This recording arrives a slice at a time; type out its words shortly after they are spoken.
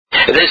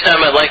At this time,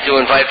 I'd like to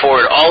invite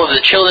forward all of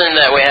the children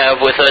that we have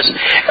with us,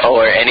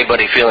 or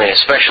anybody feeling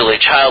especially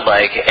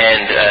childlike.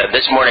 And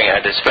this morning,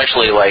 I'd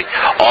especially like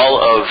all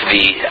of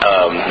the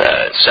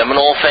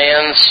Seminole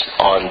fans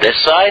on this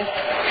side,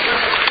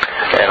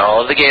 and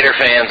all of the Gator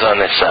fans on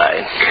this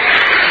side.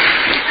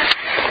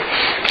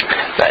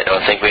 I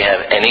don't think we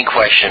have any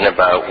question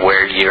about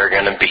where you're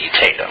going to be,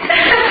 Tatum.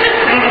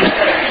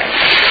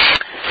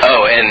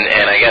 Oh,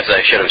 and I guess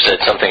I should have said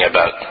something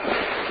about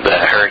the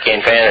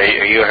Hurricane fan.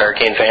 Are you a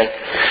Hurricane fan?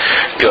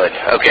 Good.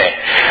 Okay.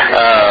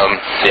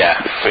 Yeah.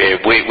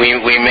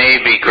 We may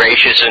be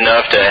gracious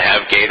enough to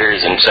have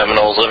Gators and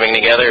Seminoles living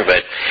together,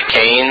 but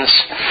Canes?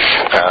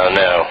 Oh,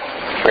 no.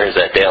 Where's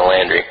that Dale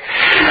Landry?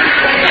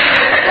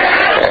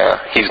 Yeah,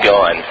 he's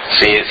gone.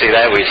 See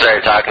that? We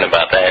started talking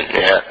about that.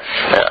 Yeah.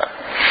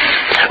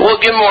 Well,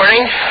 good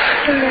morning.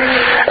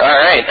 All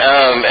right.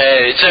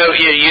 So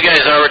you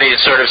guys already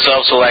sort of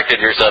self-selected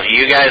yourself.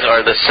 You guys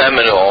are the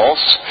Seminoles,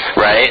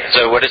 right?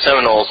 So what do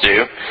Seminoles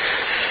do?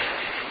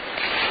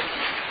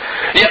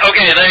 Yeah,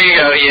 okay, there you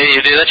go.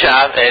 You do the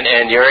chop,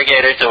 and you're a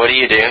Gator, so what do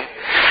you do?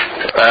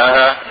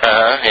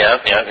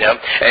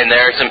 Yep. And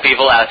there are some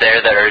people out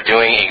there that are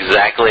doing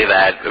exactly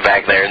that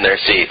back there in their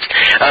seats.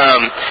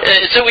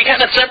 So we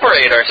kind of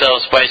separate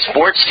ourselves by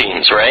sports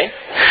teams, right?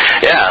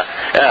 Yeah,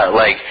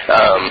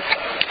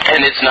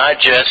 and it's not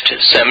just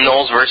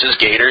Seminoles versus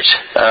Gators.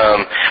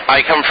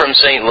 I come from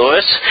St.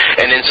 Louis,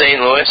 and in St.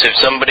 Louis, if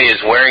somebody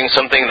is wearing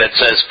something that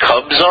says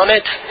Cubs on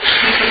it,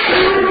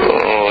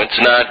 it's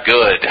not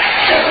good.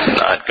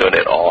 Not good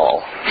at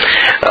all.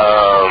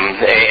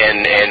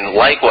 And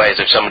likewise,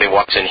 if somebody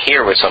walks in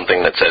here with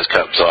something that says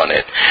Cubs on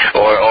it,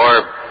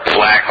 or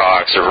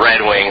Blackhawks, or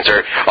Red Wings,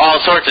 or all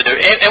sorts of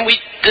different, and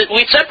we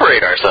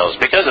separate ourselves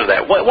because of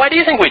that. Why do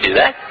you think we do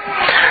that?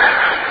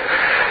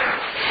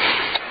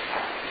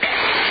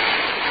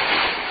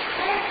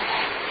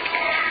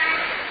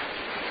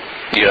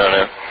 You don't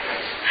know?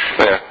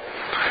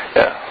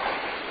 Yeah.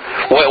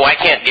 Why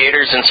can't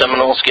Gators and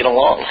Seminoles get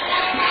along?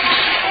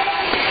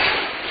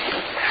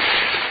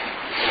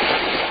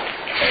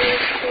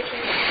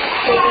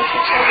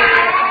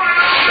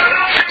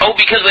 Oh,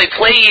 because they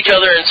play each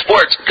other in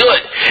sports.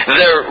 Good.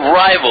 They're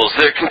rivals.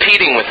 They're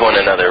competing with one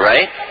another,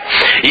 right?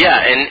 Yeah,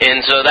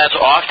 and so that's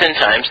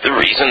oftentimes the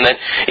reason that,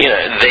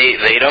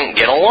 they don't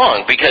get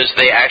along, because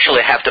they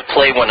actually have to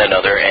play one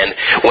another, and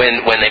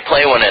when they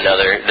play one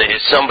another,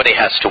 somebody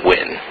has to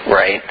win,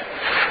 right?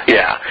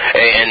 Yeah,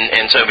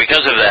 and so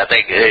because of that,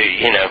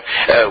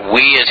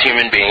 we as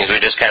human beings, we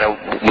just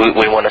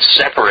we want to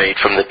separate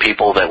from the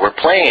people that we're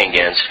playing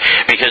against,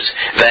 because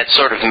that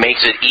sort of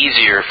makes it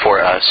easier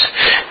for us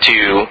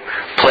to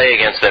play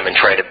against them and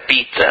try to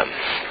beat them.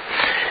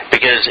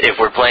 Because if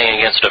we're playing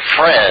against a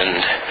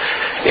friend,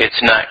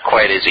 it's not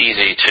quite as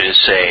easy to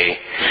say,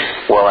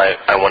 well,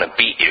 I want to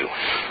beat you,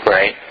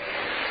 right?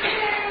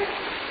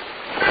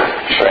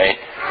 Right?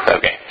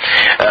 Okay.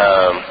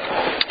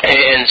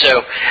 And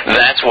so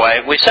that's why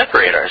we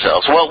separate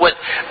ourselves. Well, what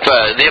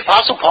the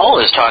Apostle Paul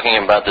is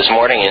talking about this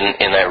morning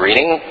in that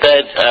reading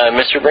that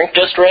Mr. Brink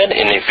just read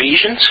in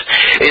Ephesians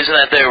is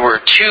that there were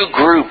two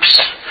groups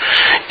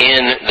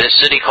in this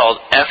city called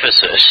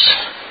Ephesus.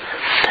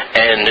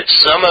 And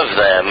some of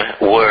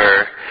them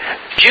were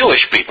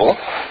Jewish people,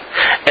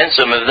 and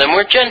some of them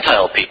were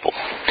Gentile people.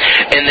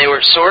 And they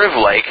were sort of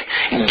like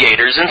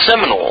Gators and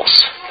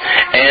Seminoles.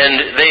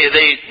 And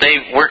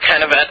they were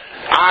kind of at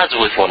odds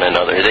with one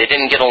another. They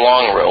didn't get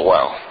along real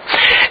well.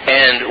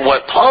 And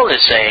what Paul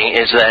is saying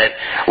is that,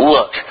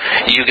 look,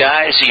 you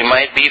guys, you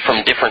might be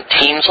from different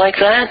teams like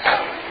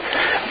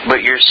that,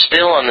 but you're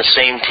still on the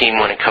same team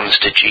when it comes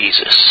to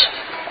Jesus.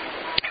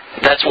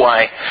 That's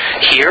why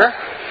here,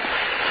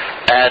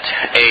 at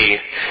a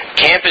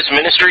campus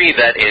ministry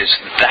that is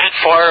that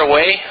far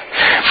away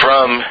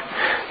from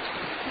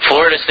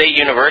Florida State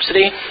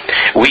University,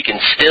 we can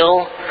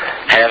still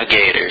have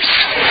Gators.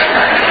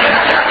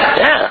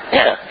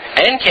 Yeah.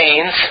 And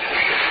Canes,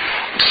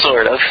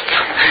 sort of.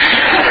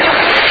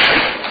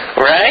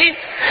 Right?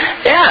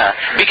 Yeah,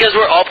 because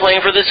we're all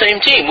playing for the same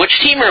team. Which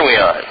team are we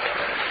on?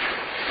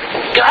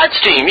 God's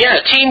team,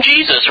 yeah, Team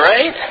Jesus,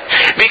 right?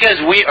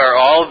 Because we are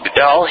all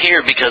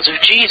here because of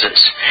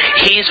Jesus.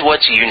 He's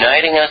what's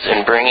uniting us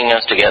and bringing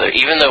us together.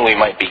 Even though we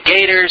might be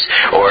Gators,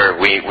 or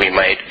we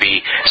might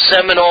be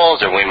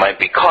Seminoles, or we might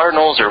be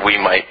Cardinals, or we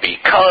might be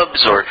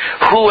Cubs, or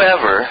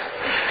whoever,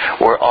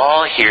 we're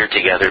all here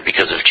together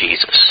because of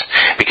Jesus.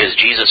 Because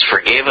Jesus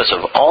forgave us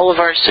of all of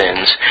our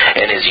sins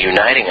and is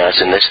uniting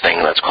us in this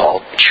thing that's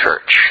called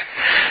church.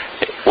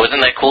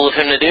 Wasn't that cool of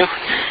him to do?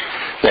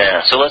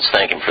 Yeah, so let's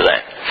thank him for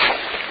that.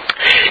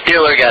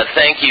 Dear Lord God,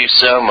 thank you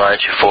so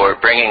much for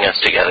bringing us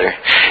together.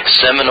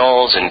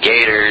 Seminoles and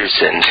Gators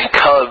and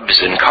Cubs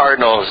and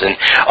Cardinals and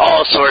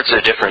all sorts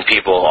of different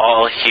people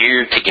all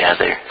here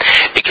together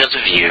because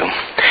of you.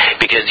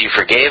 Because you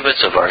forgave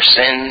us of our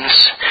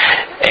sins,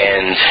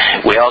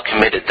 and we all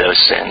committed those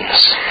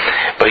sins.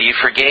 But you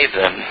forgave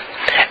them,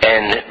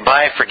 And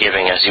by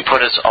forgiving us, you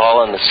put us all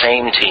on the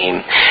same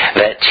team,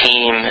 that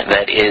team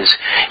that is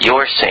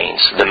your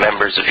saints, the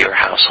members of your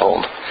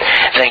household.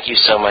 Thank you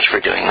so much for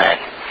doing that.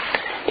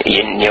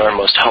 In your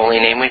most holy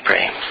name we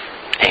pray.